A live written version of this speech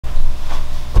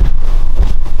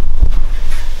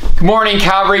Good morning,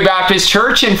 Calvary Baptist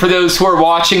Church, and for those who are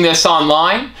watching this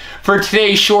online, for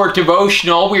today's short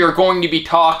devotional, we are going to be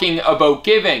talking about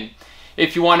giving.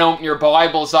 If you want to open your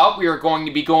Bibles up, we are going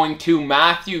to be going to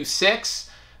Matthew 6,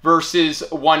 verses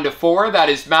 1 to 4. That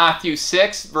is Matthew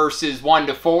 6, verses 1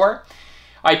 to 4.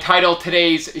 I titled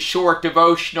today's short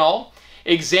devotional,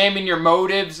 Examine Your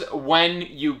Motives When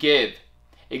You Give.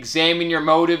 Examine your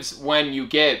motives when you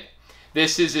give.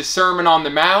 This is a Sermon on the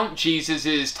Mount. Jesus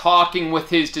is talking with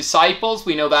his disciples.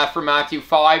 We know that from Matthew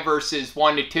 5, verses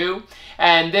 1 to 2.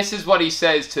 And this is what he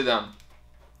says to them.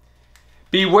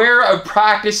 Beware of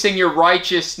practicing your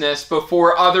righteousness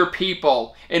before other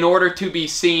people in order to be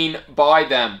seen by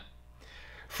them.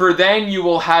 For then you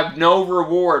will have no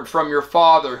reward from your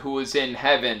Father who is in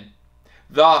heaven.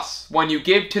 Thus, when you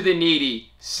give to the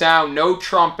needy, sound no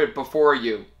trumpet before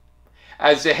you,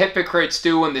 as the hypocrites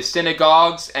do in the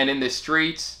synagogues and in the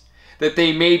streets, that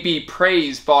they may be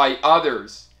praised by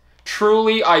others.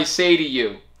 Truly I say to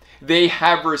you, they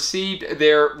have received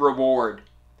their reward.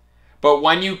 But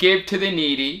when you give to the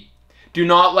needy, do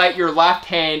not let your left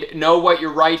hand know what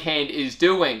your right hand is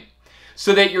doing,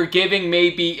 so that your giving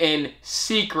may be in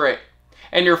secret,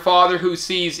 and your Father who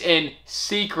sees in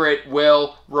secret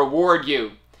will reward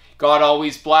you. God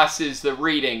always blesses the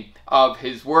reading of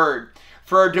his word.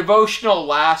 For our devotional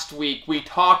last week, we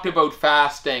talked about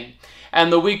fasting,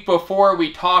 and the week before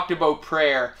we talked about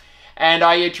prayer. And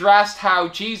I addressed how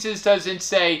Jesus doesn't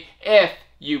say if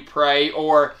you pray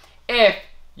or if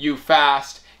you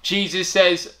fast. Jesus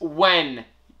says when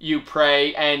you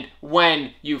pray and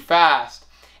when you fast,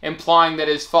 implying that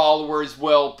his followers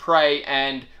will pray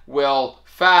and will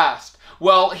fast.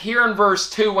 Well, here in verse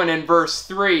 2 and in verse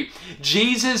 3,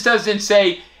 Jesus doesn't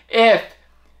say if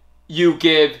you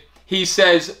give. He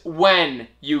says when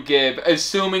you give,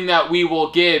 assuming that we will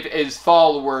give as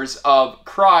followers of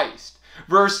Christ.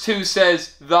 Verse 2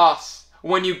 says, thus,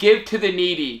 when you give to the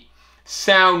needy,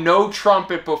 sound no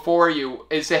trumpet before you,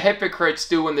 as the hypocrites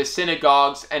do in the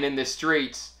synagogues and in the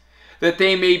streets, that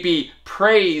they may be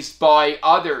praised by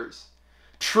others.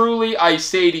 Truly I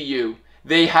say to you,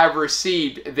 they have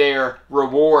received their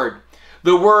reward.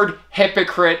 The word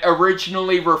hypocrite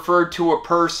originally referred to a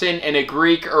person in a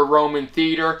Greek or Roman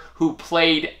theater who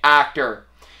played actor.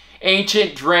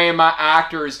 Ancient drama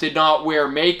actors did not wear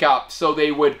makeup, so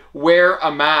they would wear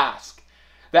a mask.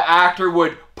 The actor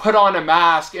would put on a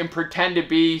mask and pretend to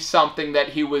be something that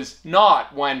he was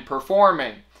not when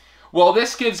performing. Well,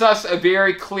 this gives us a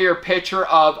very clear picture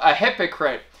of a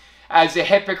hypocrite, as a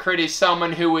hypocrite is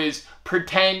someone who is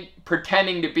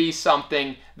pretending to be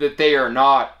something that they are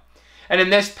not. And in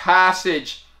this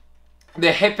passage,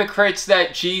 the hypocrites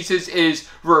that Jesus is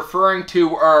referring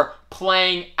to are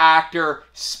playing actor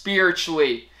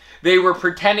spiritually. They were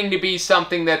pretending to be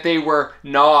something that they were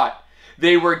not.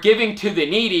 They were giving to the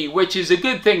needy, which is a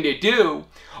good thing to do,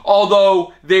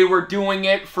 although they were doing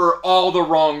it for all the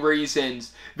wrong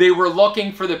reasons. They were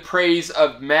looking for the praise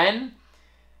of men.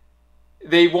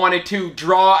 They wanted to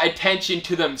draw attention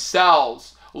to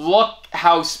themselves. Look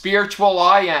how spiritual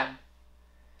I am.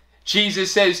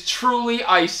 Jesus says, truly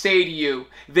I say to you,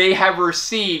 they have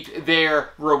received their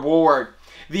reward.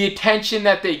 The attention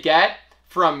that they get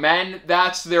from men,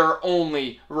 that's their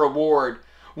only reward.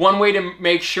 One way to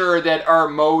make sure that our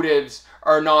motives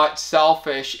are not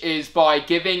selfish is by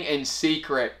giving in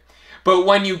secret. But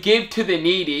when you give to the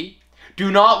needy,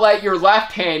 do not let your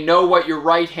left hand know what your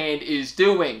right hand is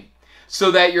doing,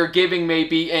 so that your giving may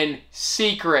be in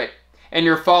secret, and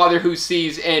your Father who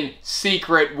sees in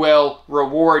secret will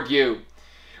reward you.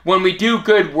 When we do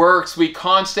good works, we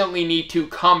constantly need to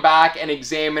come back and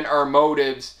examine our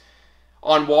motives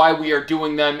on why we are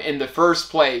doing them in the first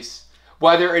place.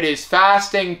 Whether it is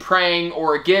fasting, praying,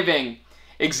 or giving,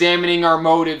 examining our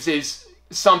motives is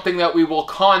something that we will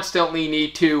constantly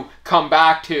need to come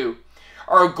back to.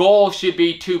 Our goal should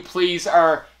be to please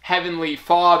our Heavenly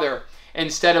Father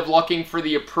instead of looking for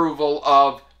the approval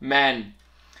of men.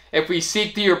 If we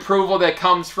seek the approval that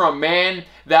comes from man,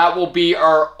 that will be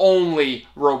our only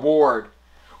reward.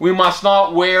 We must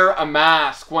not wear a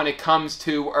mask when it comes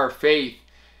to our faith.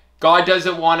 God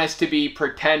doesn't want us to be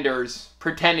pretenders,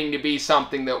 pretending to be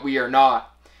something that we are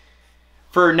not.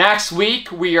 For next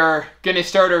week, we are going to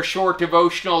start our short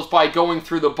devotionals by going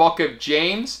through the book of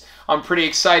James. I'm pretty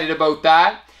excited about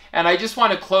that. And I just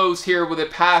want to close here with a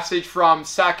passage from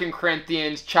 2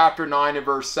 Corinthians chapter 9 and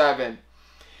verse 7.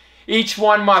 Each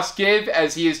one must give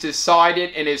as he has decided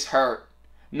in his heart,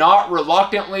 not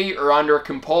reluctantly or under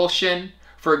compulsion,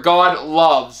 for God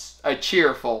loves a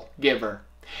cheerful giver.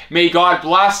 May God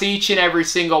bless each and every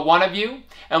single one of you,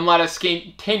 and let us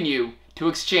continue to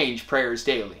exchange prayers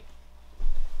daily.